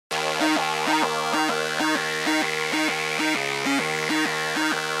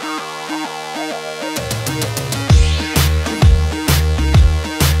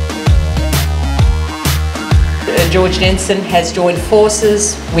Georg Jensen has joined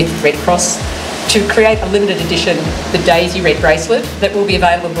forces with Red Cross to create a limited edition, the Daisy Red bracelet, that will be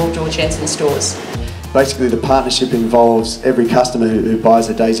available in all Georg Jensen stores. Basically, the partnership involves every customer who buys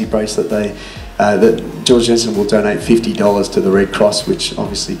a Daisy bracelet, that Georg Jensen will donate $50 to the Red Cross, which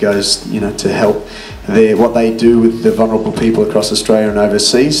obviously goes, to help what they do with the vulnerable people across Australia and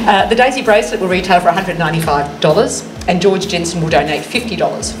overseas. The Daisy bracelet will retail for $195, and Georg Jensen will donate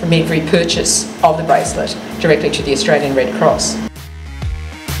 $50 from every purchase of the bracelet directly to the Australian Red Cross.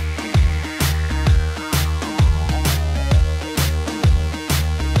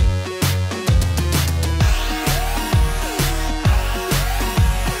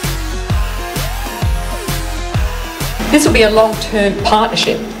 This will be a long-term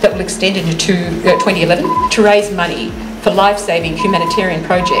partnership that will extend into 2011 to raise money for life-saving humanitarian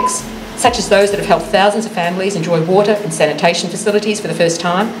projects, such as those that have helped thousands of families enjoy water and sanitation facilities for the first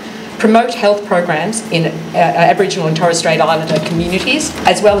time, promote health programs in Aboriginal and Torres Strait Islander communities,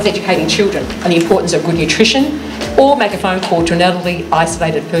 as well as educating children on the importance of good nutrition, or make a phone call to an elderly,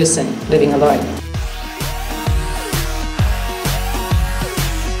 isolated person living alone.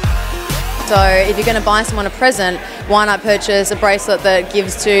 So if you're going to buy someone a present, why not purchase a bracelet that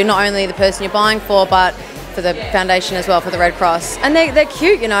gives to not only the person you're buying for, but for the foundation as well, for the Red Cross. And they're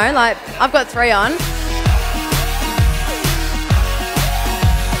cute, like I've got 3 on.